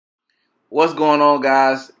What's going on,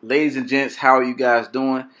 guys? Ladies and gents, how are you guys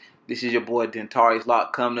doing? This is your boy Dentari's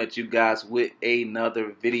Lock coming at you guys with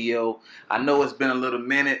another video. I know it's been a little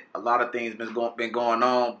minute. A lot of things been going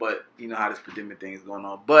on, but you know how this pandemic thing is going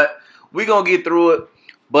on. But we're going to get through it.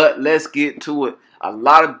 But let's get to it. A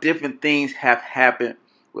lot of different things have happened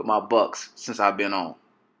with my Bucs since I've been on.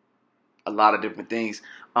 A lot of different things.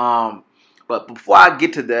 But before I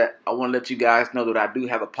get to that, I want to let you guys know that I do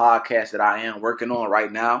have a podcast that I am working on right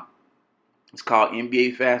now. It's called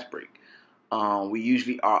NBA Fast Break. We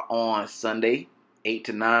usually are on Sunday, 8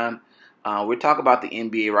 to 9. We're talking about the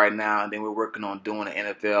NBA right now, and then we're working on doing an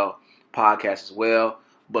NFL podcast as well.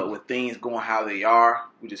 But with things going how they are,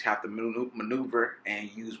 we just have to maneuver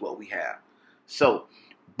and use what we have. So,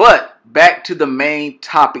 but back to the main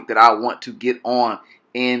topic that I want to get on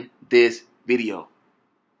in this video.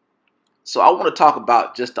 So I want to talk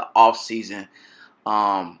about just the offseason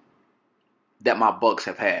that my Bucs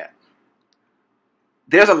have had.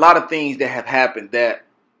 There's a lot of things that have happened, that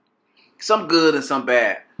some good and some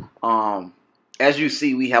bad. As you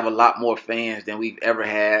see, we have a lot more fans than we've ever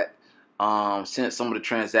had since some of the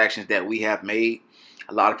transactions that we have made.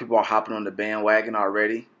 A lot of people are hopping on the bandwagon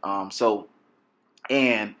already.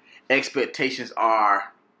 And expectations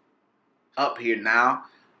are up here now.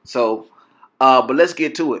 So, but let's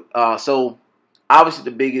get to it. So,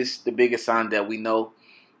 obviously, the biggest sign that we know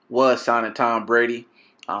was signing Tom Brady.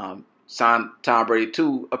 Signed Tom Brady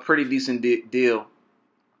to a pretty decent deal.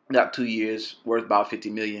 Got 2 years, worth about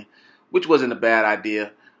 $50 million, which wasn't a bad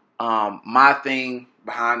idea. My thing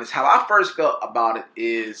behind this, how I first felt about it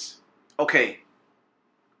is, okay,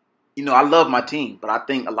 you know, I love my team, but I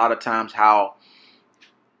think a lot of times how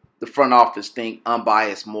the front office think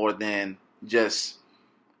unbiased more than just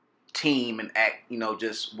team and act, you know,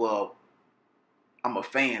 just, well, I'm a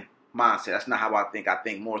fan mindset. That's not how I think. I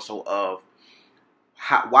think more so of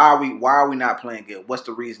why are we not playing good? What's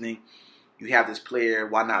the reasoning? You have this player,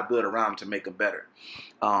 why not build around him to make him better?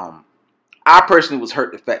 I personally was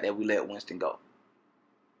hurt the fact that we let Winston go.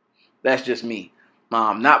 That's just me.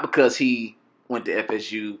 Not because he went to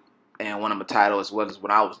FSU and won him a title as well as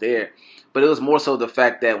when I was there, but it was more so the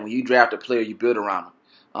fact that when you draft a player, you build around him.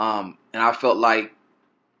 And I felt like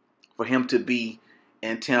for him to be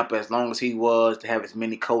in Tampa as long as he was, to have as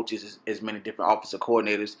many coaches, as many different offensive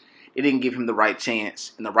coordinators, it didn't give him the right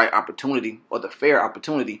chance and the right opportunity, or the fair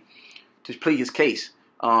opportunity, to plead his case.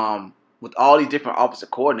 With all these different offensive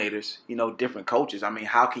coordinators, you know, different coaches, I mean,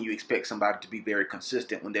 how can you expect somebody to be very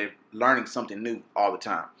consistent when they're learning something new all the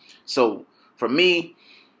time? So, for me,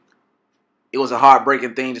 it was a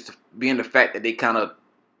heartbreaking thing just to be in the fact that they kind of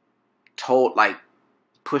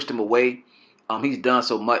pushed him away. He's done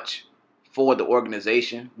so much for the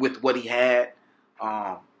organization with what he had.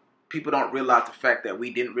 People don't realize the fact that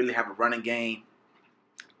we didn't really have a running game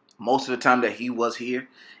most of the time that he was here.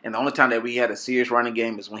 And the only time that we had a serious running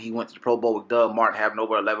game is when he went to the Pro Bowl with Doug Martin having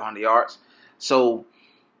over 1,100 yards. So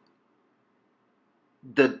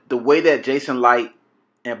the way that Jason Light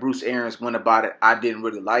and Bruce Arians went about it, I didn't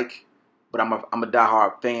really like. But I'm a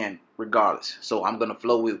diehard fan regardless. So I'm going to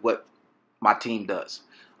flow with what my team does.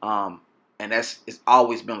 And it's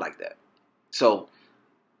always been like that. So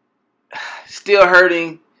still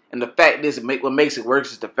hurting. And the fact is, what makes it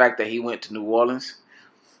worse is the fact that he went to New Orleans.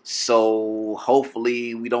 So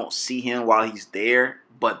hopefully we don't see him while he's there.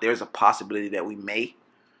 But there's a possibility that we may.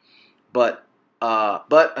 But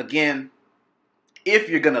again, if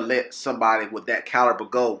you're going to let somebody with that caliber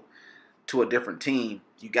go to a different team,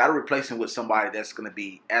 you got to replace him with somebody that's going to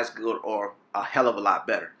be as good or a hell of a lot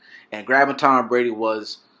better. And grabbing Tom Brady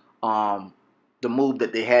was the move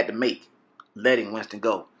that they had to make, letting Winston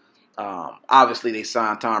go. Obviously, they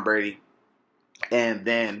signed Tom Brady, and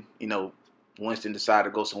then, you know, Winston decided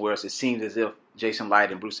to go somewhere else. It seemed as if Jason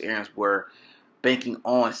Light and Bruce Arians were banking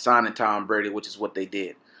on signing Tom Brady, which is what they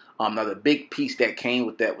did. Now, the big piece that came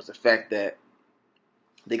with that was the fact that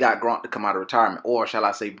they got Gronk to come out of retirement, or shall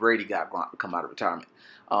I say Brady got Gronk to come out of retirement.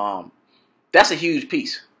 That's a huge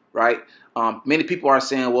piece, right? Many people are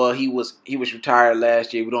saying, well, he was retired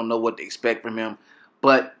last year. We don't know what to expect from him.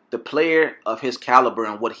 But the player of his caliber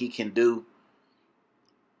and what he can do,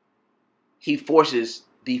 he forces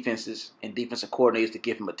defenses and defensive coordinators to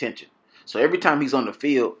give him attention. So every time he's on the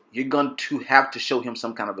field, you're going to have to show him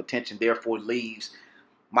some kind of attention. Therefore, leaves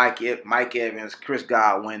Mike Evans, Chris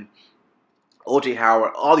Godwin, O.J.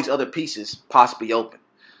 Howard, all these other pieces possibly open.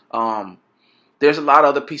 There's a lot of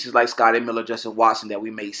other pieces like Scotty Miller, Justin Watson that we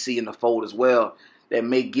may see in the fold as well that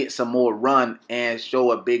may get some more run and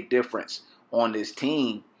show a big difference on this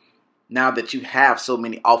team now that you have so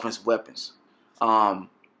many offensive weapons.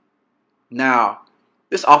 Now,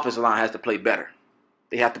 this offensive line has to play better.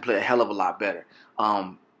 They have to play a hell of a lot better.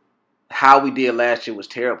 How we did last year was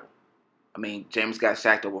terrible. I mean, James got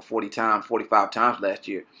sacked over 40 times, 45 times last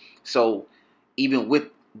year. So even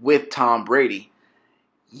with Tom Brady,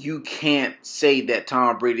 you can't say that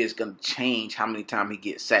Tom Brady is going to change how many times he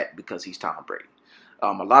gets sacked because he's Tom Brady.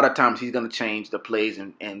 A lot of times he's going to change the plays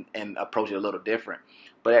and approach it a little different.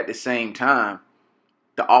 But at the same time,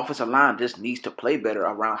 the offensive line just needs to play better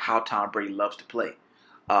around how Tom Brady loves to play.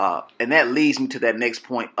 And that leads me to that next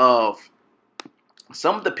point of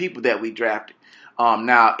some of the people that we drafted.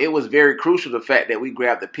 Now, it was very crucial the fact that we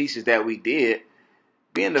grabbed the pieces that we did,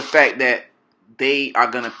 being the fact that they are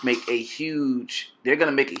going to make a huge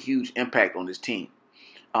impact on this team.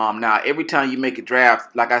 Now, every time you make a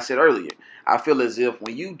draft, like I said earlier, I feel as if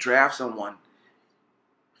when you draft someone,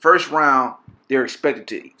 first round, they're expected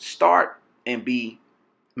to start and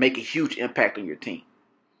make a huge impact on your team.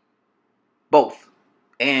 Both.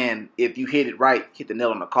 And if you hit it right, hit the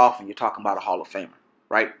nail on the coffin, you're talking about a Hall of Famer,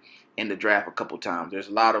 right? In the draft a couple times. There's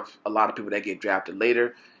a lot of people that get drafted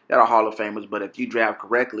later that are Hall of Famers, but if you draft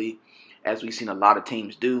correctly, as we've seen a lot of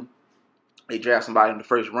teams do, they draft somebody in the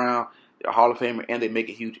first round, they're a Hall of Famer, and they make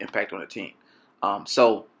a huge impact on the team.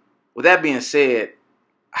 So, with that being said,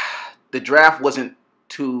 the draft wasn't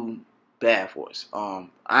too bad for us.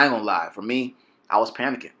 I ain't gonna lie. For me, I was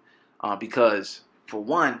panicking because, for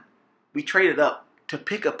one, we traded up to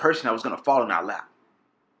pick a person that was gonna fall in our lap.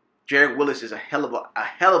 Jarrett Willis is a hell of an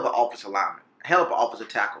offensive lineman, a hell of an offensive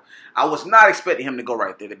tackle. I was not expecting him to go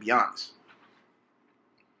right there, to be honest.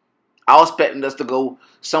 I was expecting us to go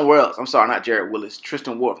somewhere else. I'm sorry, not Jarrett Willis,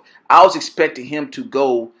 Tristan Wirfs. I was expecting him to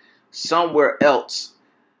go somewhere else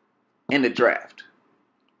in the draft.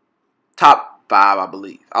 Top 5, I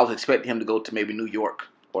believe. I was expecting him to go to maybe New York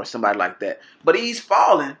or somebody like that. But he's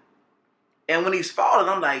falling. And when he's falling,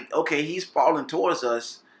 I'm like, okay, he's falling towards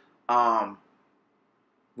us.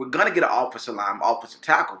 We're going to get an offensive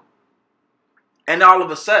tackle. And all of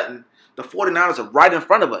a sudden, the 49ers are right in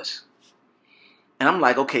front of us. And I'm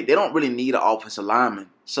like, okay, they don't really need an offensive lineman.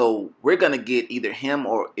 So we're going to get either him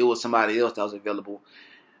or it was somebody else that was available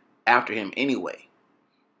after him anyway.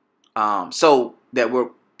 So that we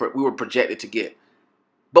were projected to get.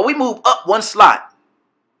 But we moved up one slot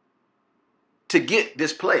to get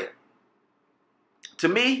this player. To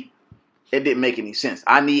me, it didn't make any sense.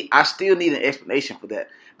 I still need an explanation for that.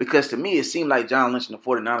 Because to me, it seemed like John Lynch and the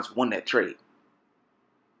 49ers won that trade.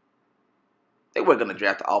 They weren't going to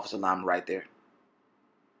draft the offensive lineman right there.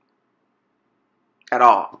 At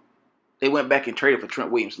all. They went back and traded for Trent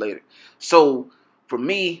Williams later. So, for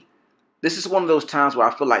me, this is one of those times where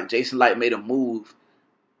I feel like Jason Light made a move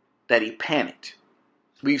that he panicked.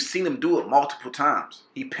 We've seen him do it multiple times.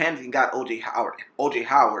 He panicked and got O.J.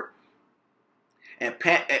 Howard. And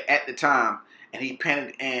at the time, and he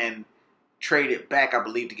panicked and traded back, I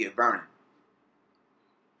believe, to get Vernon.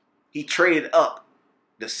 He traded up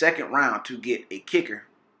the second round to get a kicker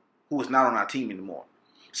who was not on our team anymore.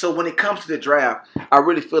 So when it comes to the draft, I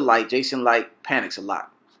really feel like Jason Light panics a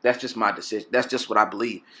lot. That's just my decision. That's just what I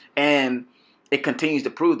believe. And it continues to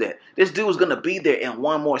prove that. This dude is going to be there in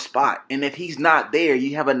one more spot. And if he's not there,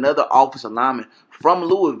 you have another offensive lineman from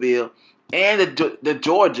Louisville and the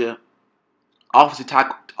Georgia offensive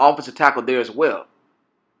tackle there as well.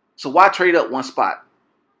 So why trade up one spot?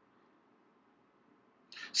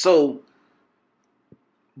 So,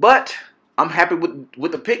 but I'm happy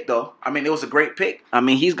with the pick, though. I mean, it was a great pick. I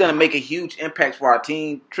mean, he's going to make a huge impact for our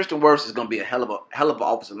team. Tristan Wirfs is going to be a hell of an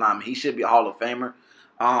offensive lineman. He should be a Hall of Famer.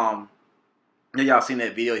 Y'all seen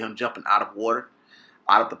that video of him jumping out of water,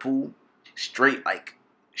 out of the pool, straight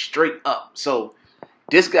up. So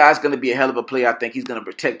this guy's going to be a hell of a player. I think he's going to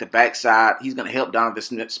protect the backside. He's going to help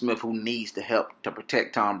Donovan Smith, who needs the help to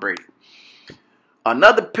protect Tom Brady.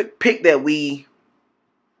 Another pick that we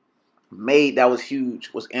made that was huge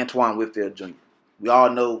was Antoine Whitfield Jr. We all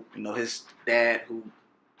know, his dad who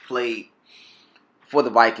played for the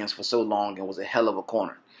Vikings for so long and was a hell of a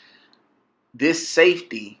corner. This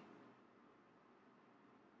safety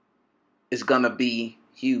is going to be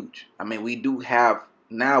huge. I mean, we do have,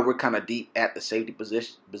 now we're kind of deep at the safety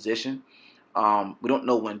position. We don't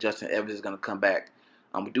know when Justin Evans is going to come back.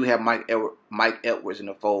 We do have Mike Edwards in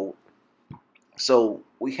the fold. So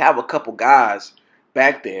we have a couple guys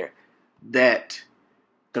back there that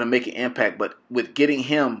going to make an impact. But with getting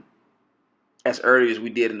him as early as we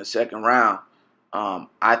did in the second round,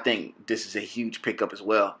 I think this is a huge pickup as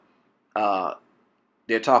well.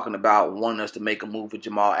 They're talking about wanting us to make a move with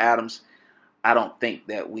Jamal Adams. I don't think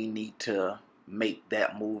that we need to make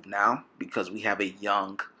that move now because we have a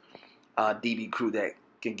young DB crew that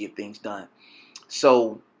can get things done.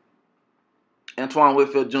 So, Antoine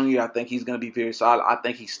Whitfield Jr., I think he's going to be very solid. I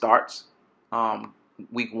think he starts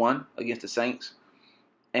week 1 against the Saints.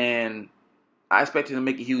 And I expect him to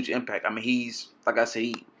make a huge impact. I mean, he's, like I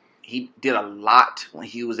said, he did a lot when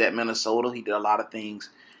he was at Minnesota. He did a lot of things.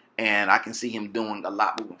 And I can see him doing a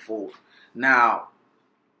lot moving forward. Now,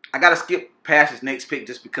 I got to skip past his next pick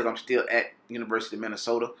just because I'm still at University of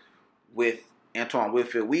Minnesota with Antoine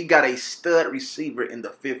Whitfield. We got a stud receiver in the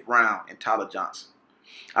 5th round in Tyler Johnson.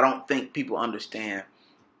 I don't think people understand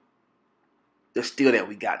the steal that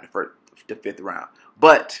we got in the 5th round.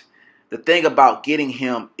 But the thing about getting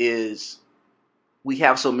him is we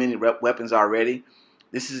have so many weapons already.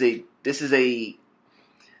 This is a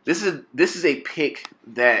pick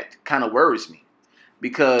that kind of worries me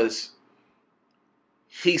because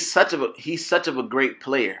he's such of a great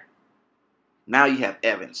player. Now you have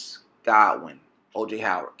Evans, Godwin, O.J.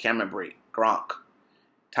 Howard, Cameron Brate, Gronk,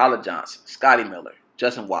 Tyler Johnson, Scotty Miller,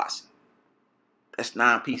 Justin Watson. That's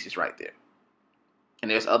 9 pieces right there. And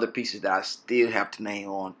there's other pieces that I still have to name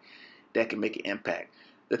on that can make an impact.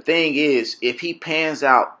 The thing is, if he pans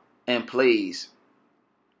out and plays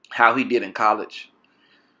how he did in college,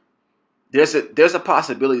 there's a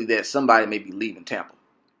possibility that somebody may be leaving Tampa.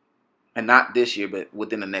 And not this year, but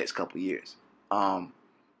within the next couple of years.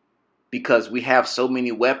 Because we have so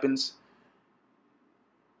many weapons,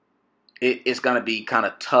 it's going to be kind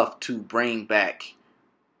of tough to bring back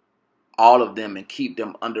all of them and keep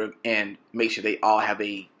them under and make sure they all have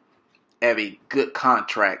a good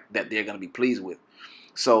contract that they're going to be pleased with.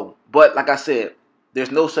 So, but like I said,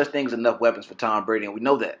 there's no such thing as enough weapons for Tom Brady, and we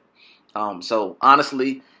know that. So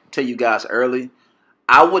honestly, tell you guys early,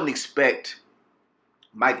 I wouldn't expect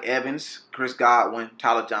Mike Evans, Chris Godwin,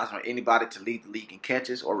 Tyler Johnson, or anybody to lead the league in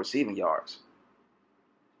catches or receiving yards.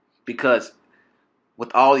 Because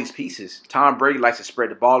with all these pieces, Tom Brady likes to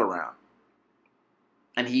spread the ball around.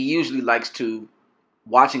 And he usually likes to,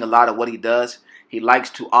 watching a lot of what he does, he likes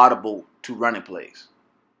to audible to running plays.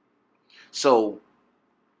 So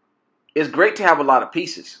it's great to have a lot of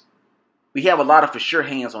pieces. We have a lot of for sure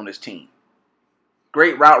hands on this team.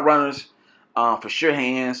 Great route runners, for sure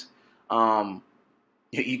hands.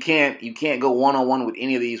 You can't go one-on-one with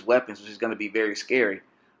any of these weapons, which is going to be very scary.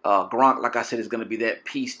 Gronk, like I said, is going to be that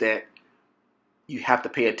piece that you have to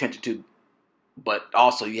pay attention to, but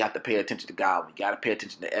also you have to pay attention to Godwin. You got to pay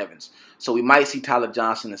attention to Evans. So we might see Tyler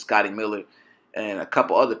Johnson and Scotty Miller and a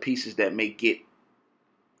couple other pieces that may get,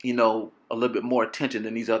 a little bit more attention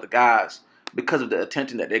than these other guys because of the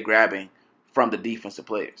attention that they're grabbing from the defensive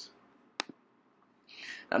players.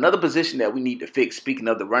 Another position that we need to fix, speaking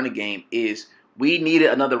of the running game, is we needed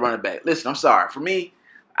another running back. Listen, I'm sorry. For me,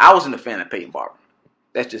 I wasn't a fan of Peyton Barber.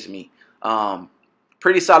 That's just me.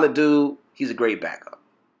 Pretty solid dude. He's a great backup.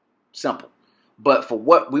 Simple. But for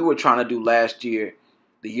what we were trying to do last year,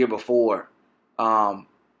 the year before,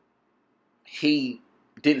 he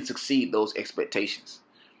didn't succeed those expectations.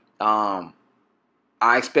 I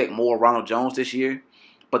expect more Ronald Jones this year.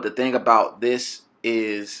 But the thing about this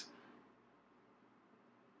is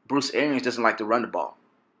Bruce Arians doesn't like to run the ball.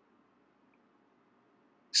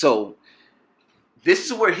 So this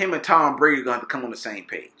is where him and Tom Brady are going to come on the same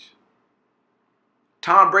page.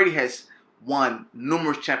 Tom Brady has won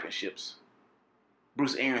numerous championships.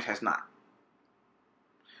 Bruce Arians has not.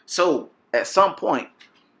 So at some point,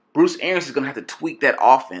 Bruce Arians is going to have to tweak that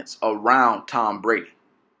offense around Tom Brady.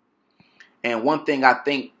 And one thing I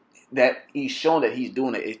think that he's shown that he's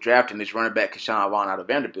doing it is drafting this running back, Keyshawn Vaughn, out of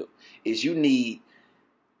Vanderbilt, is you need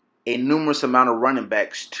a numerous amount of running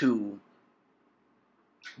backs to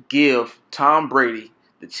give Tom Brady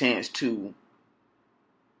the chance to,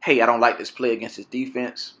 hey, I don't like this play against his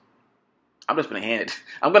defense. I'm just going to hand it.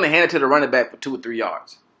 I'm going to hand it to the running back for 2 or 3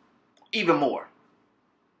 yards. Even more.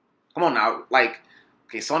 Come on now.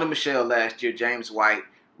 Sony Michel last year, James White,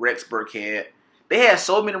 Rex Burkhead. They had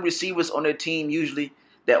so many receivers on their team usually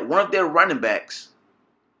that one of their running backs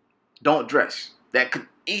don't dress. That could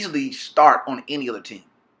easily start on any other team.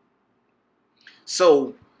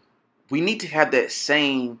 So we need to have that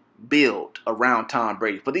same build around Tom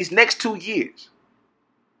Brady for these next 2 years.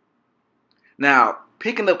 Now,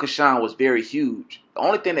 picking up Keyshawn was very huge. The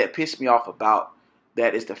only thing that pissed me off about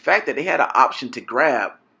that is the fact that they had an option to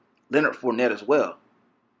grab Leonard Fournette as well.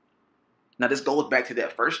 Now, this goes back to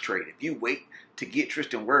that first trade. If you wait to get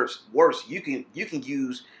Tristan Wirfs, you can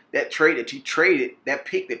use that trade that you traded, that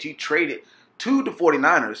pick that you traded to the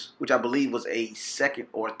 49ers, which I believe was a 2nd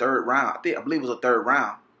or 3rd round. I believe it was a 3rd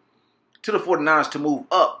round. To the 49ers to move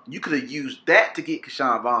up. You could have used that to get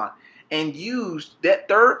Keyshawn Vaughn and used that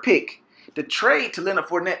 3rd pick to trade to Leonard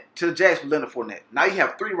Fournette, to the Jags for Leonard Fournette. Now you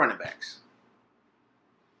have 3 running backs.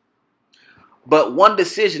 But one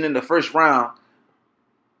decision in the first round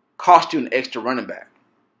cost you an extra running back.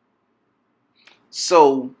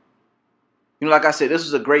 So, like I said, this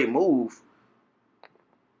was a great move,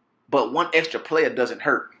 but one extra player doesn't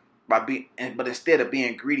hurt. But instead of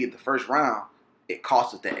being greedy at the first round, it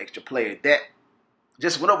cost us that extra player that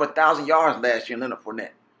just went over 1,000 yards last year in Leonard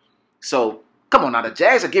Fournette. So, come on now, the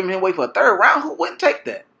Jags are giving him away for a third round. Who wouldn't take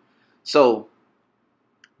that? So,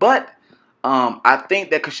 but I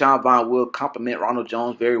think that Ke'Shawn Vaughn will complement Ronald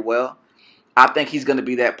Jones very well. I think he's going to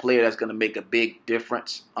be that player that's going to make a big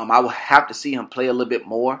difference. I will have to see him play a little bit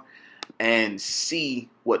more and see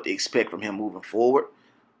what to expect from him moving forward.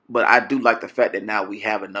 But I do like the fact that now we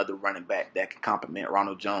have another running back that can complement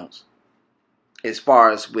Ronald Jones. As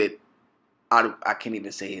far as with, I can't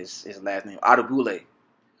even say his last name, Adebule.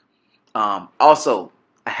 Also,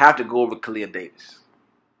 I have to go over Khalil Davis.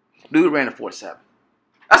 Dude ran a 4.7.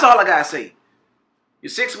 That's all I got to say. You're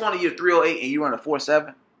 6'1" and you're 308 and you run a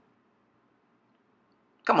 4.7?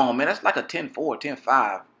 Come on, man. That's like a 10.4,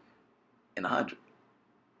 10.5 in 100.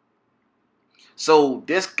 So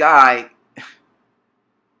this guy,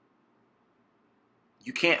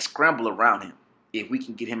 you can't scramble around him if we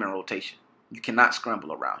can get him in rotation. You cannot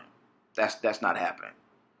scramble around him. That's not happening.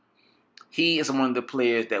 He is one of the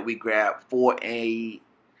players that we grab for a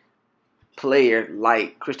player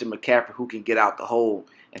like Christian McCaffrey who can get out the hole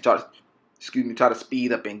and try to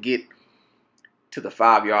speed up and get to the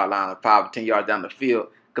 5-yard line or 5 or 10 yards down the field.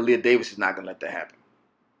 Khalil Davis is not going to let that happen.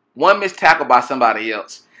 One missed tackle by somebody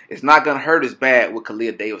else is not going to hurt as bad with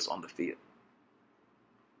Khalil Davis on the field.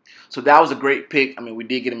 So that was a great pick. I mean, we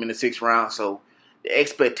did get him in the 6th round, so the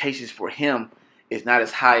expectations for him is not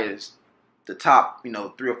as high as the top, 3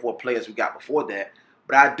 or 4 players we got before that.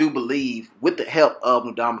 But I do believe with the help of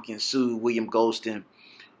Ndamukong Suh, William Golston,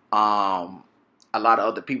 a lot of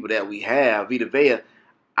other people that we have, Vita Vea,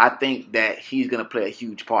 I think that he's going to play a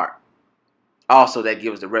huge part. Also, that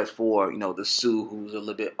gives the rest for, the Sue, who's a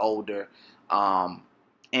little bit older, and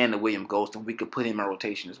the William Golston. We could put him in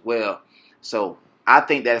rotation as well. So I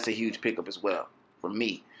think that's a huge pickup as well for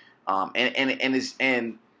me.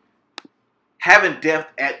 And having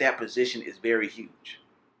depth at that position is very huge.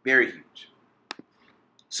 Very huge.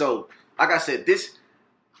 So, like I said, this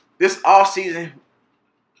offseason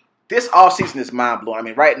is mind-blowing. I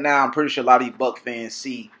mean, right now, I'm pretty sure a lot of you Bucs fans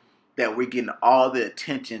see that we're getting all the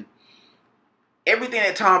attention. Everything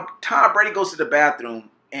that Tom Brady goes to the bathroom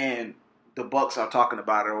and the Bucs are talking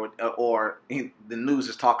about it, or the news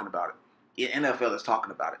is talking about it. The NFL is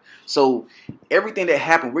talking about it. So everything that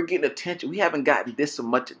happened, we're getting attention. We haven't gotten this so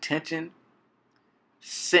much attention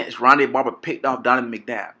since Rondé Barber picked off Donovan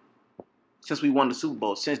McNabb. Since we won the Super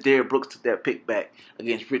Bowl. Since Derrick Brooks took that pick back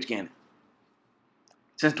against Rich Gannon.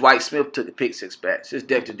 Since Dwight Smith took the pick 6 back. Since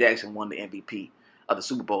Dexter Jackson won the MVP of the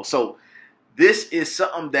Super Bowl. So this is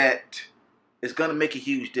something that is going to make a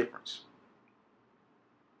huge difference.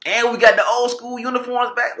 And we got the old school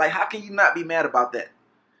uniforms back. Like, how can you not be mad about that?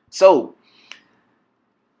 So,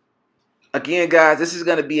 again, guys, this is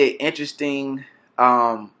going to be an interesting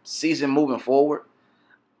season moving forward.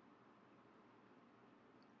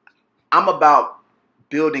 I'm about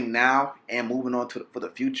building now and moving on for the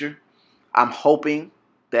future. I'm hoping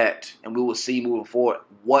that, and we will see moving forward,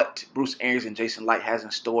 what Bruce Arians and Jason Licht has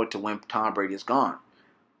in store to when Tom Brady is gone.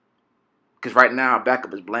 Because right now, our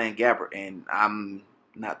backup is Blaine Gabbert, and I'm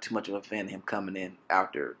not too much of a fan of him coming in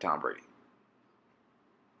after Tom Brady.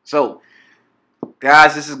 So,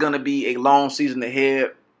 guys, this is going to be a long season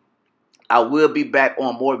ahead. I will be back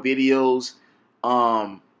on more videos.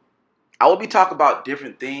 I will be talking about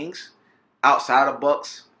different things outside of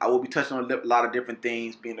Bucs. I will be touching on a lot of different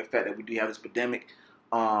things, being the fact that we do have this pandemic.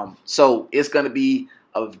 So it's going to be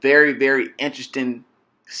a very, very interesting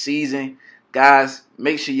season. Guys,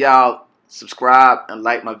 make sure y'all subscribe and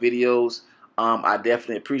like my videos. I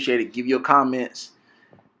definitely appreciate it. Give your comments.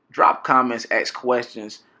 Drop comments, ask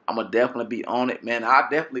questions. I'm going to definitely be on it, man. I'll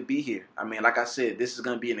definitely be here. I mean, like I said, this is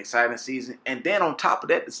going to be an exciting season. And then on top of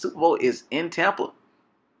that, the Super Bowl is in Tampa.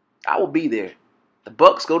 I will be there. The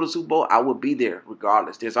Bucs go to the Super Bowl, I will be there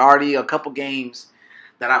regardless. There's already a couple games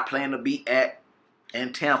that I plan to be at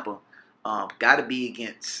in Tampa. Got to be in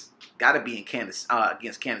Kansas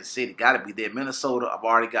against Kansas City. Got to be there. Minnesota, I've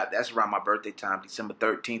already got. That's around my birthday time. December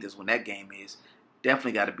 13th is when that game is.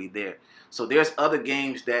 Definitely got to be there. So there's other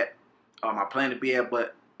games that I plan to be at,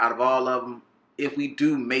 but out of all of them, if we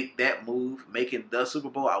do make that move, making the Super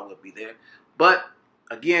Bowl, I will be there. But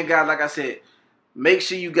again, guys, like I said, make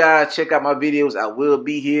sure you guys check out my videos. I will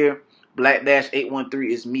be here. Black-813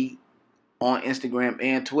 is me on Instagram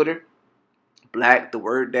and Twitter. Black, the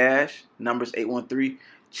word dash, numbers 813.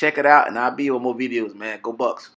 Check it out, and I'll be on more videos, man. Go Bucs.